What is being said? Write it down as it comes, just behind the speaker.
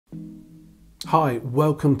Hi,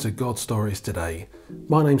 welcome to God Stories Today.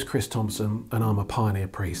 My name's Chris Thompson and I'm a pioneer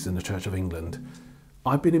priest in the Church of England.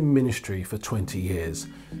 I've been in ministry for 20 years,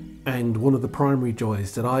 and one of the primary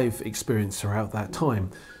joys that I've experienced throughout that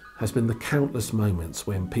time has been the countless moments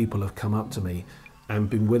when people have come up to me and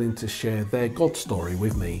been willing to share their God story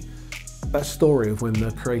with me. That story of when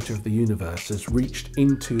the creator of the universe has reached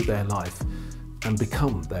into their life and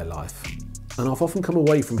become their life. And I've often come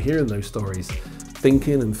away from hearing those stories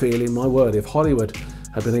thinking and feeling, my word, if Hollywood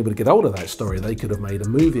had been able to get hold of that story, they could have made a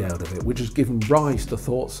movie out of it, which has given rise to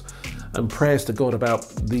thoughts and prayers to God about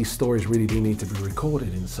these stories really do need to be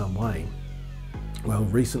recorded in some way. Well,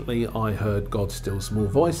 recently I heard God's still small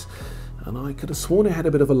voice, and I could have sworn it had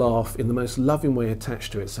a bit of a laugh in the most loving way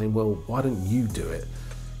attached to it, saying, well, why don't you do it?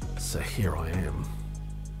 So here I am.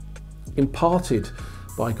 Imparted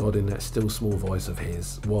by God in that still small voice of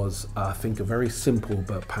his was, I think, a very simple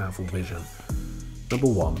but powerful vision. Number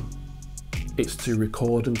one, it's to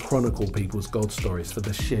record and chronicle people's God stories for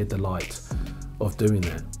the sheer delight of doing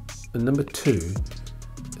that. And number two,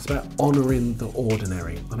 it's about honouring the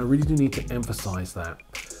ordinary. And I really do need to emphasise that.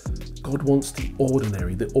 God wants the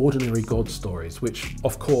ordinary God stories, which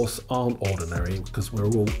of course aren't ordinary because we're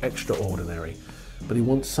all extraordinary. But he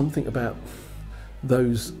wants something about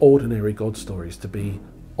those ordinary God stories to be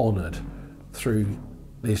honoured through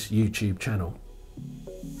this YouTube channel.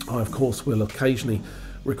 I, of course, will occasionally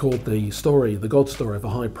record the God story of a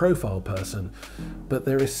high profile person, but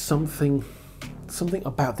there is something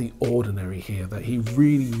about the ordinary here that he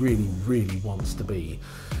really wants to be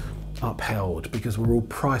upheld, because we're all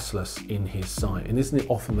priceless in his sight. And isn't it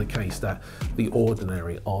often the case that the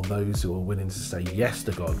ordinary are those who are willing to say yes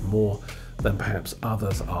to God more than perhaps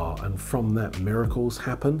others are? And from that, miracles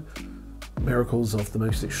happen. Miracles of the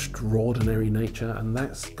most extraordinary nature, and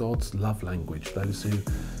that's God's love language, those who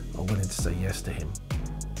are willing to say yes to him.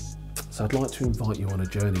 So I'd like to invite you on a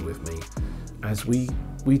journey with me as we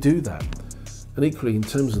do that. And equally, in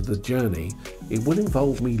terms of the journey, it will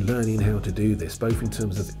involve me learning how to do this, both in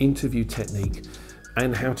terms of interview technique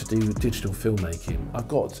and how to do digital filmmaking. I've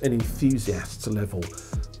got an enthusiast's level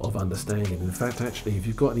of understanding. In fact, actually, if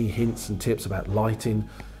you've got any hints and tips about lighting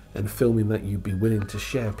and filming that you'd be willing to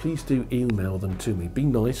share, please do email them to me. Be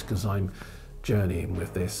nice, because I'm journeying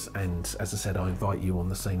with this, and as I said, I invite you on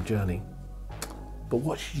the same journey. But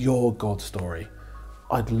what's your God story?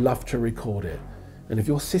 I'd love to record it. And if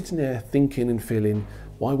you're sitting there thinking and feeling,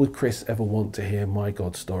 why would Chris ever want to hear my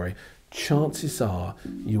God story? Chances are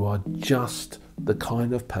you are just the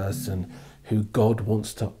kind of person who God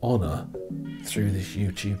wants to honour through this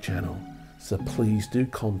YouTube channel. So please do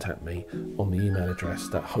contact me on the email address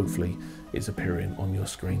that hopefully is appearing on your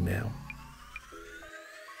screen now.